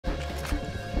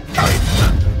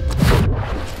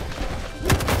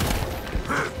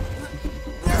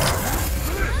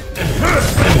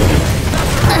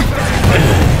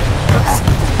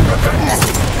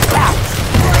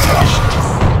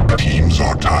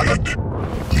tied.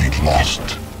 Lead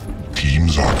lost.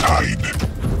 Teams are tied.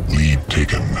 Lead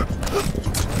taken.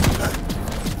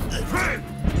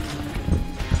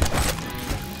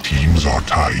 Teams are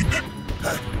tied.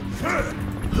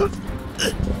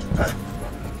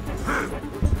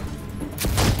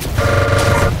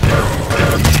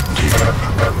 Lead taken.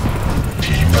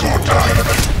 Teams are tied.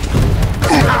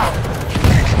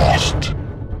 Lead lost.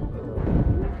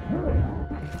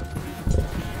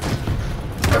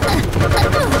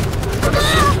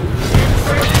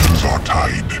 Teams are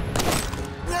tied.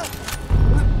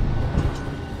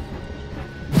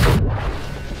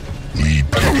 Lead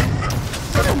taken.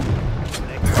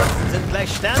 Sind gleich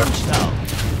Sternenstaub.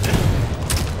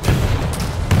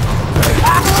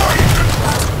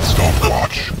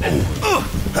 Stopwatch.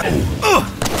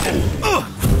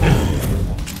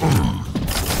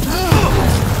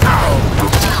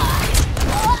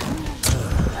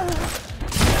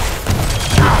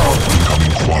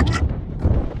 Incoming quad.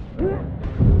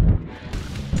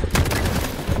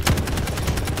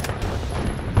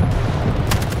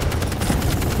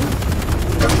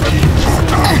 Teams are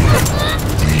tied.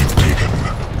 Lead taken.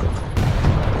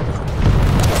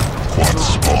 Quad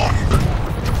spawned.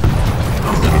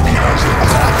 Enemy has the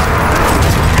quad.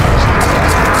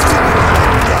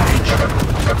 Damage.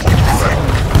 Point blank.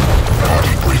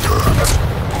 Party breaker.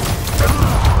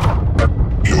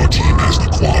 Your team has the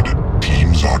quad.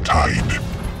 Teams are tied.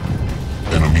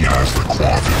 Enemy has the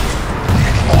quad.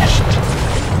 Lead lost.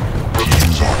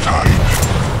 Teams are tied.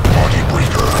 Party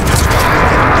breaker.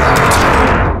 Damage.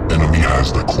 Enemy has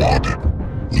the quad.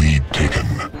 Lead taken.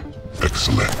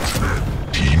 Excellent.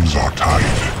 Teams are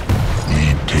tied.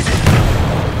 Lead taken.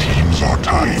 Teams are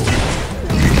tied.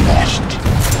 Lead lost.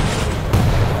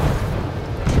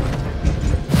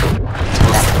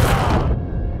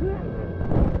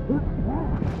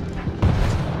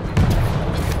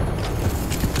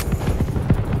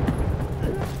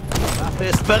 Waffe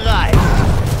ist bereit.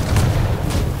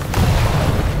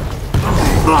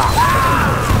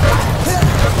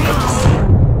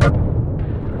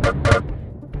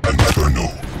 Inferno.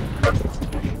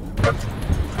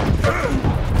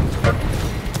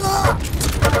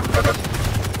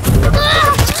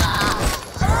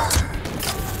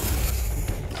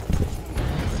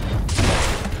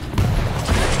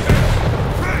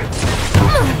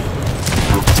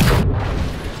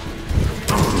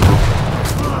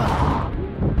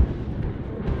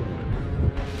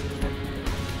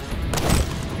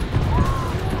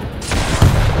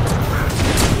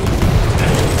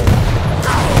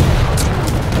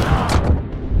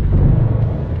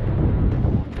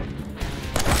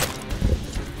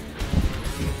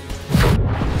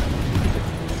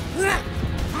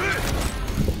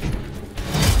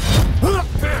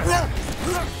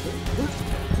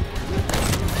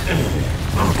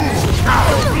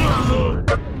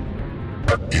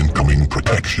 Incoming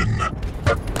protection.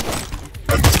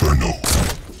 Inferno.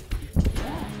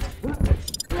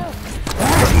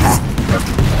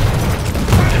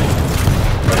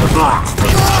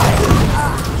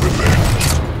 Revenge.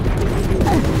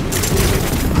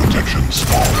 Protection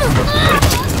spawned.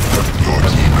 Your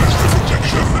team has the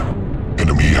protection.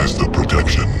 Enemy has the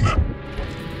protection.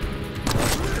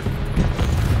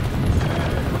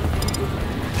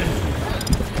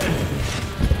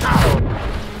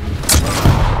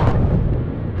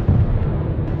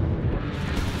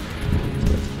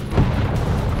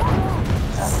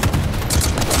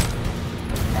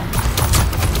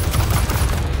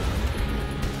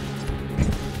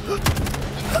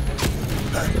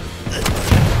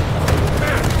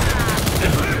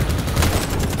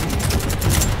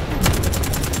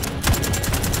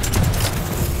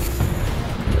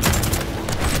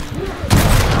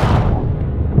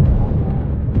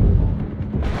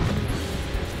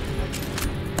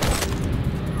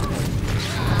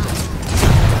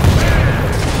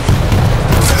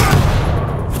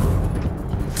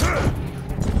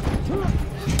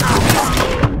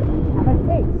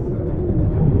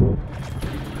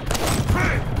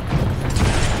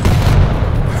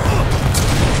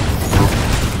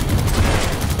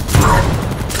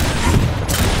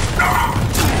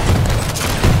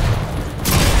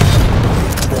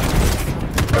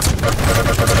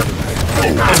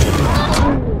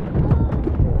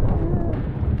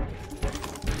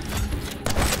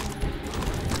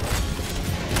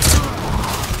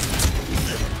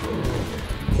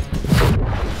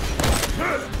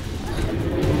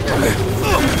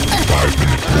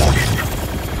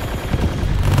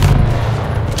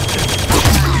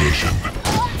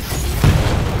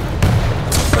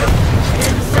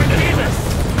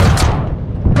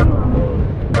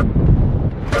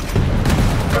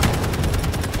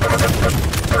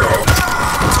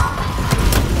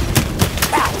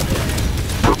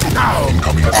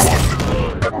 Incoming quad.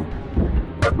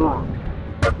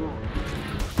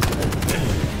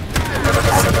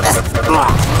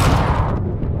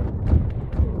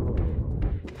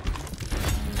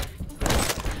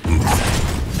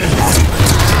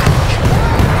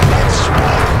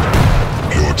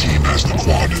 Your team has the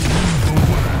quad.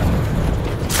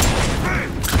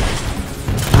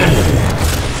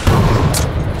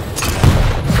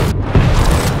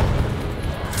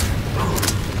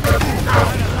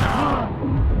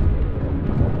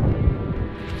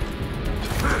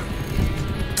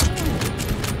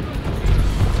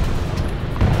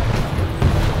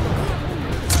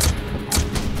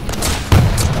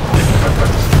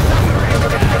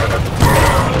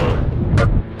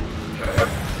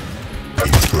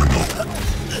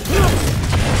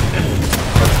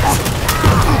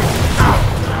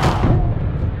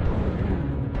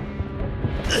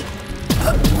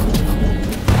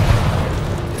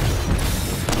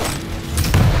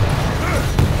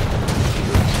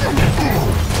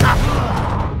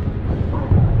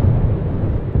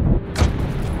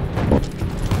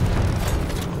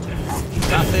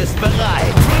 Waffe ist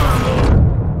bereit.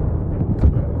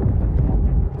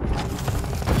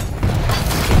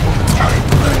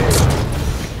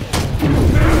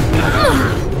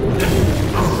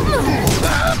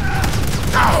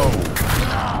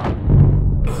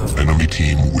 Enemy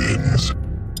team wins.